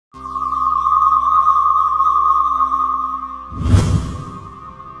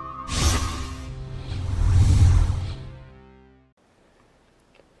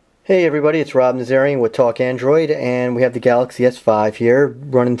Hey everybody, it's Rob Nazarian with Talk Android, and we have the Galaxy S5 here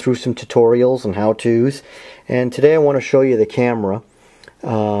running through some tutorials and how-tos. And today I want to show you the camera.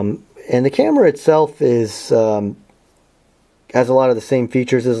 And the camera itself is has a lot of the same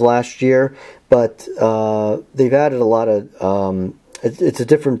features as last year, but they've added a lot of it's a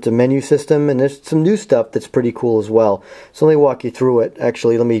different menu system, and there's some new stuff that's pretty cool as well. So let me walk you through it.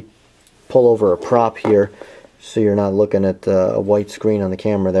 Actually, let me pull over a prop here so you're not looking at a white screen on the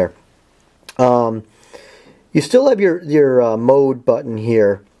camera there. You still have your mode button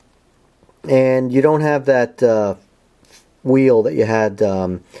here, and you don't have that wheel that you had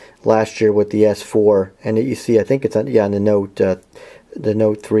last year with the S4, and you see, I think it's on, yeah, on the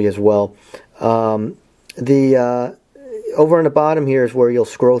Note 3 as well. Over on the bottom here is where you'll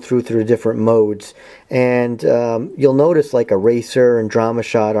scroll through the different modes, and you'll notice like Eraser and Drama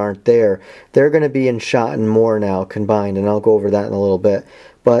Shot aren't there. They're going to be in Shot and More now combined, and I'll go over that in a little bit.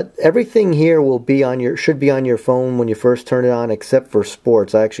 But everything here will be on should be on your phone when you first turn it on, except for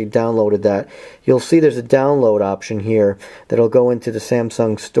Sports. I actually downloaded that. You'll see there's a download option here that'll go into the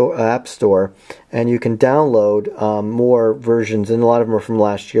Samsung App Store, and you can download more versions, and a lot of them are from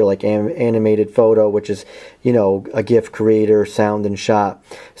last year, like Animated Photo, which is, you know, a GIF creator, Sound and Shot.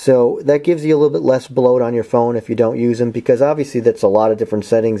 So that gives you a little bit less bloat on your phone if you don't use them, because obviously that's a lot of different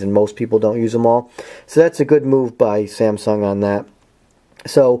settings and most people don't use them all. So that's a good move by Samsung on that.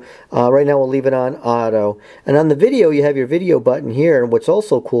 So right now we'll leave it on auto, and on the video you have your video button here, and what's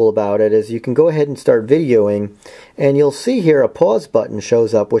also cool about it is you can go ahead and start videoing, and you'll see here a pause button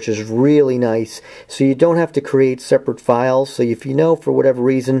shows up, which is really nice, so you don't have to create separate files. So if you know for whatever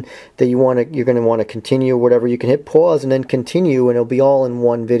reason that you're going to want to continue or whatever, you can hit pause and then continue, and it'll be all in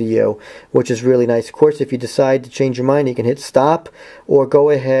one video, which is really nice. Of course, if you decide to change your mind, you can hit stop or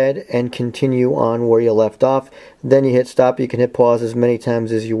go ahead and continue on where you left off. Then you hit stop. You can hit pause as many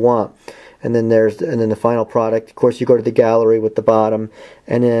times as you want, and then the final product. Of course, you go to the gallery with the bottom,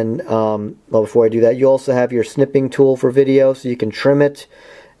 and then well, before I do that, you also have your snipping tool for video, so you can trim it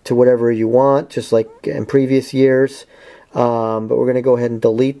to whatever you want, just like in previous years. But we're going to go ahead and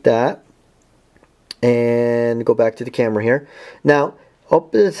delete that and go back to the camera here. Now,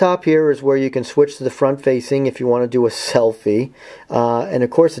 up at the top here is where you can switch to the front facing if you want to do a selfie, and of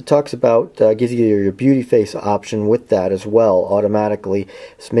course it talks about gives you your beauty face option with that as well automatically.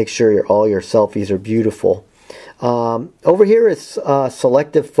 So make sure all your selfies are beautiful. Over here is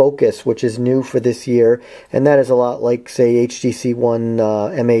Selective Focus, which is new for this year, and that is a lot like, say, HTC One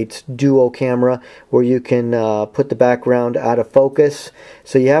M8's Duo camera, where you can put the background out of focus.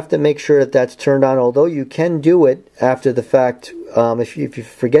 So you have to make sure that that's turned on, although you can do it after the fact if you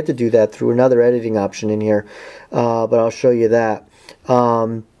forget to do that through another editing option in here, but I'll show you that.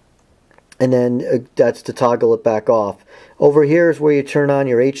 And then that's to toggle it back off. Over here is where you turn on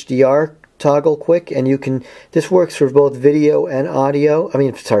your HDR toggle quick, and you can, this works for both video and audio,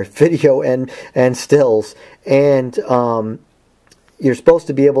 video and stills, and you're supposed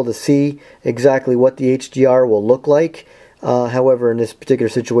to be able to see exactly what the HDR will look like. However, in this particular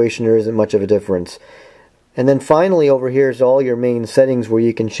situation there isn't much of a difference. And then finally over here is all your main settings where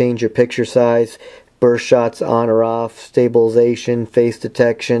you can change your picture size, burst shots on or off, stabilization, face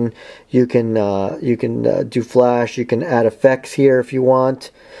detection. You can do flash. You can add effects here if you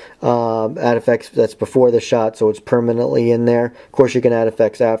want. Add effects that's before the shot, so it's permanently in there. Of course, you can add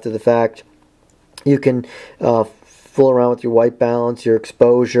effects after the fact. You can fool around with your white balance, your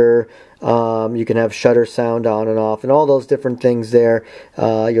exposure. You can have shutter sound on and off, and all those different things there.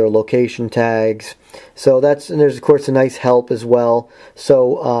 Your location tags. So and there's of course a nice help as well.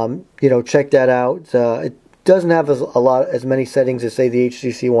 So you know, check that out. It doesn't have as many settings as, say, the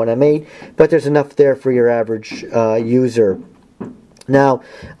HTC One M8, but there's enough there for your average user. Now,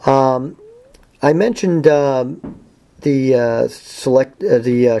 I mentioned the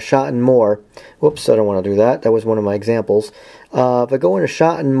Shot and More. Whoops, I don't want to do that. That was one of my examples. If I go into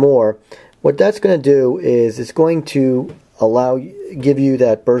Shot and More, what that's going to do is it's going to give you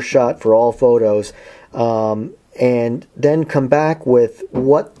that burst shot for all photos, and then come back with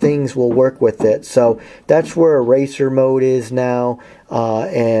what things will work with it. So that's where Eraser mode is now,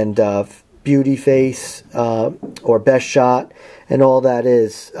 and beauty face or best shot, and all that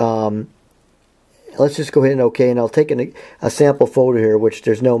is. Let's just go ahead and OK, and I'll take a sample photo here, which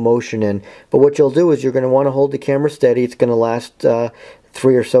there's no motion in. But what you'll do is you're going to want to hold the camera steady. It's going to last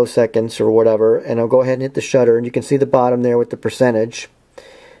 3 or so seconds or whatever, and I'll go ahead and hit the shutter, and you can see the bottom there with the percentage.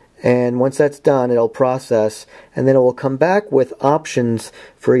 And once that's done, it'll process, and then it will come back with options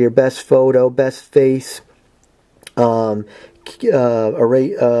for your best photo, best face, drama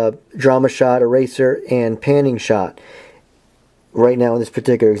shot, eraser, and panning shot. right now in this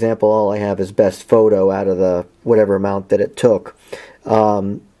particular example, all I have is best photo out of the whatever amount that it took.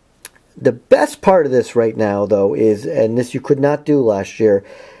 The best part of this right now, though, is, and this you could not do last year,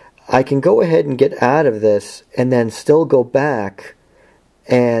 I can go ahead and get out of this and then still go back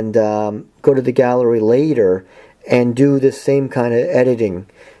and go to the gallery later and do this same kind of editing.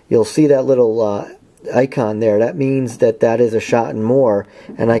 You'll see that little icon there. That means that that is a shot and more,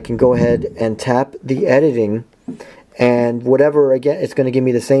 and I can go ahead and tap the editing, and whatever, again, it's going to give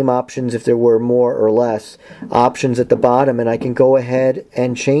me the same options if there were more or less options at the bottom, and I can go ahead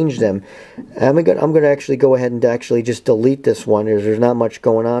and change them. I'm going to actually go ahead and actually just delete this one. There's not much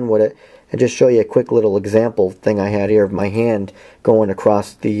going on with it, and just show you a quick little example thing I had here of my hand going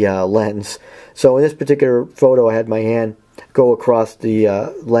across the lens. So in this particular photo, I had my hand go across the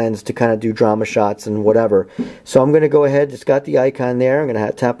lens to kind of do drama shots and whatever. So I'm going to go ahead, it's got the icon there, I'm going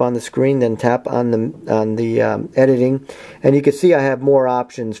to tap on the screen, then tap on the editing, and you can see I have more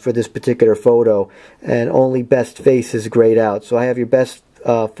options for this particular photo, and only best face is grayed out. So I have your best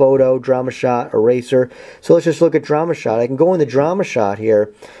photo, drama shot, eraser. So let's just look at drama shot. I can go in the drama shot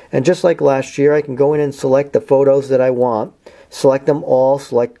here, and just like last year, I can go in and select the photos that I want, select them all,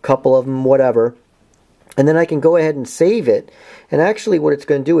 select a couple of them, whatever. And then I can go ahead and save it. And actually what it's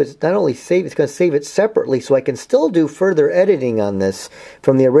going to do is not only save, it's going to save it separately, so I can still do further editing on this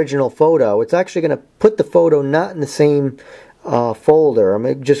from the original photo. It's actually going to put the photo not in the same folder. I'm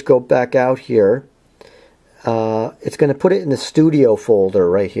going to just go back out here. It's going to put it in the studio folder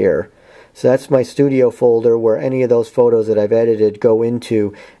right here. So that's my studio folder where any of those photos that I've edited go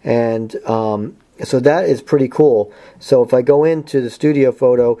into. And so that is pretty cool. So if I go into the studio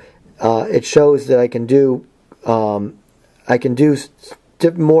photo, it shows that I can do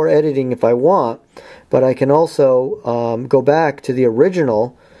more editing if I want, but I can also go back to the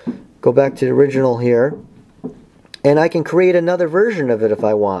original here, and I can create another version of it if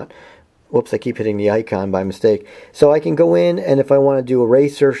I want. Whoops, I keep hitting the icon by mistake. So I can go in, and if I want to do a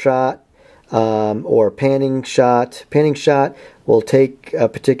eraser shot or panning shot will take a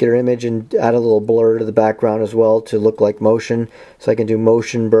particular image and add a little blur to the background as well to look like motion. So I can do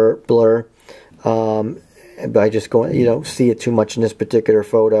motion blur by just going, you don't see it too much in this particular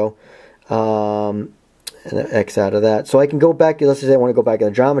photo. And X out of that. So I can go back, let's say I want to go back in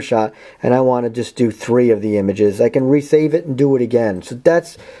the drama shot and I want to just do 3 of the images. I can resave it and do it again. So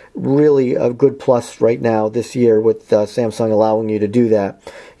that's really a good plus right now this year with Samsung allowing you to do that.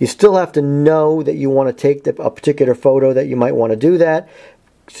 You still have to know that you want to take a particular photo that you might want to do that.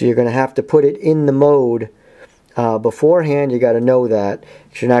 So you're going to have to put it in the mode beforehand. You got to know that,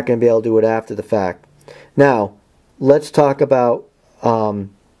 because you're not going to be able to do it after the fact. Now, let's talk about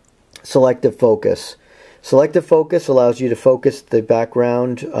selective focus. Selective focus allows you to focus the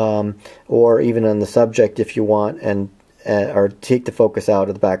background or even on the subject if you want, and or take the focus out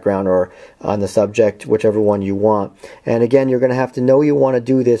of the background or on the subject, whichever one you want. And again, you're going to have to know you want to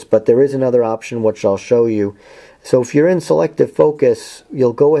do this, but there is another option which I'll show you. So if you're in selective focus,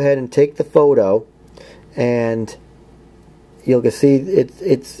 you'll go ahead and take the photo, and you'll see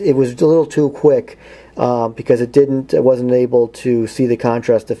it was a little too quick. Because it wasn't able to see the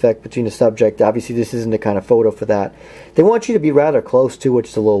contrast effect between the subject. Obviously this isn't the kind of photo for that. They want you to be rather close to, which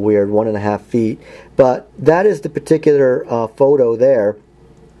is a little weird, 1.5 feet. But that is the particular photo there,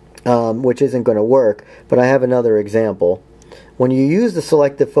 which isn't going to work. But I have another example. When you use the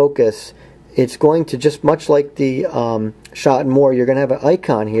selective focus, it's going to, just much like the shot and more, you're going to have an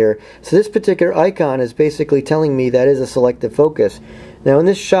icon here. So this particular icon is basically telling me that is a selective focus. Now in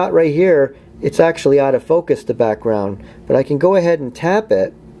this shot right here, it's actually out of focus, the background, but I can go ahead and tap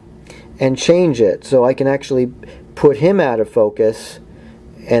it and change it, so I can actually put him out of focus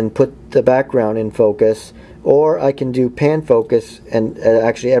and put the background in focus, or I can do pan focus and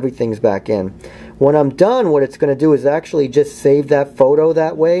actually everything's back in. When I'm done, what it's going to do is actually just save that photo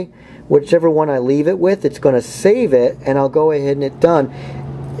that way. Whichever one I leave it with, it's going to save it, and I'll go ahead and it's done.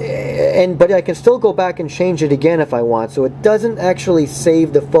 But I can still go back and change it again if I want, so it doesn't actually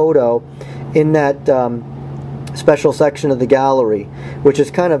save the photo in that special section of the gallery, which is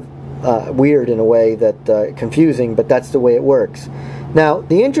kind of weird in a way, that confusing, but that's the way it works. Now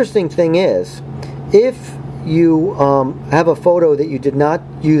the interesting thing is, if you have a photo that you did not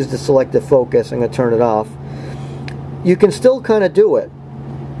use the selective focus, I'm going to turn it off, you can still kind of do it.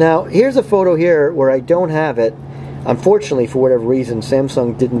 Now here's a photo here where I don't have it. Unfortunately, for whatever reason,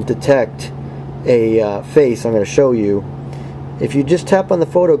 Samsung didn't detect a face. I'm going to show you. If you just tap on the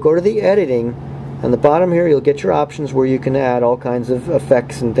photo, go to the editing, on the bottom here you'll get your options where you can add all kinds of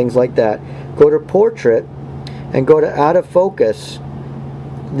effects and things like that. Go to portrait and go to out of focus.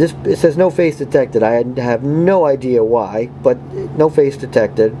 it says no face detected. I have no idea why, but no face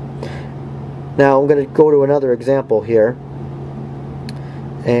detected. Now I'm going to go to another example here,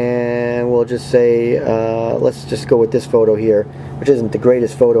 and we'll just say let's just go with this photo here, which isn't the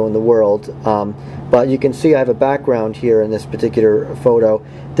greatest photo in the world, but you can see I have a background here in this particular photo.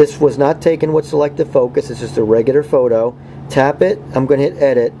 This was not taken with selective focus. It's just a regular photo. Tap it. I'm going to hit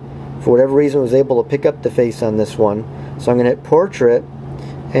edit. For whatever reason, I was able to pick up the face on this one, so I'm going to hit portrait,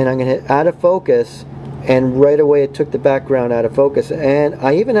 and I'm going to hit out of focus, and right away it took the background out of focus. And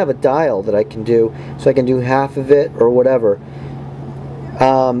I even have a dial that I can do, so I can do half of it or whatever.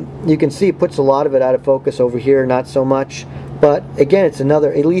 You can see it puts a lot of it out of focus over here, not so much, but again, it's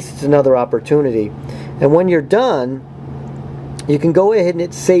another, at least it's another opportunity. And when you're done, you can go ahead and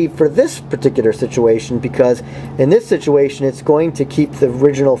hit save for this particular situation, because in this situation it's going to keep the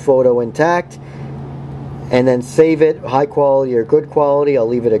original photo intact, and then save it, high quality or good quality. I'll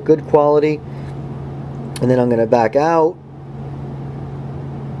leave it at good quality, and then I'm going to back out,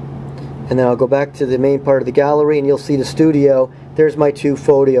 and then I'll go back to the main part of the gallery, and you'll see the studio. There's my two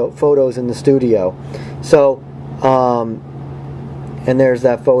photos in the studio. So and there's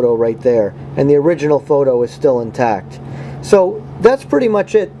that photo right there, and the original photo is still intact. So that's pretty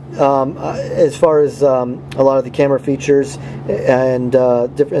much it as far as a lot of the camera features and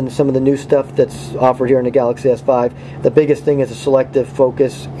some of the new stuff that's offered here in the Galaxy S5. The biggest thing is the selective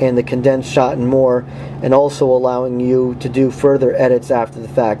focus and the condensed shot and more, and also allowing you to do further edits after the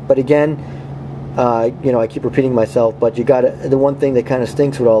fact. But again, you know, I keep repeating myself, but you gotta, the one thing that kind of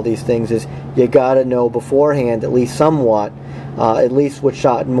stinks with all these things is you gotta know beforehand, at least somewhat, at least with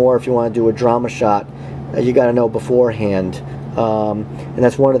shot and more, if you want to do a drama shot, you got to know beforehand, and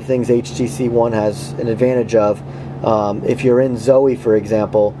that's one of the things HTC One has an advantage of. If you're in Zoe, for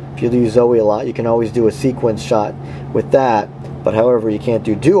example, if you use Zoe a lot, you can always do a sequence shot with that, but however, you can't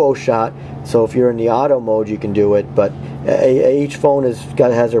do duo shot. So if you're in the auto mode, you can do it, but each phone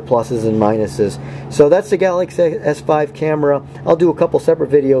has their pluses and minuses. So that's the Galaxy S5 camera. I'll do a couple separate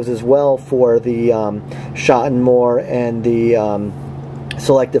videos as well for the shot and more and the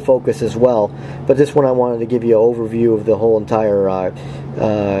selective focus as well, but this one I wanted to give you an overview of the whole entire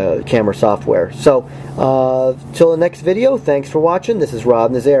camera software. So till the next video, thanks for watching. This is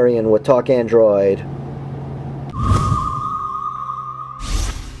Rob Nazarian with Talk Android.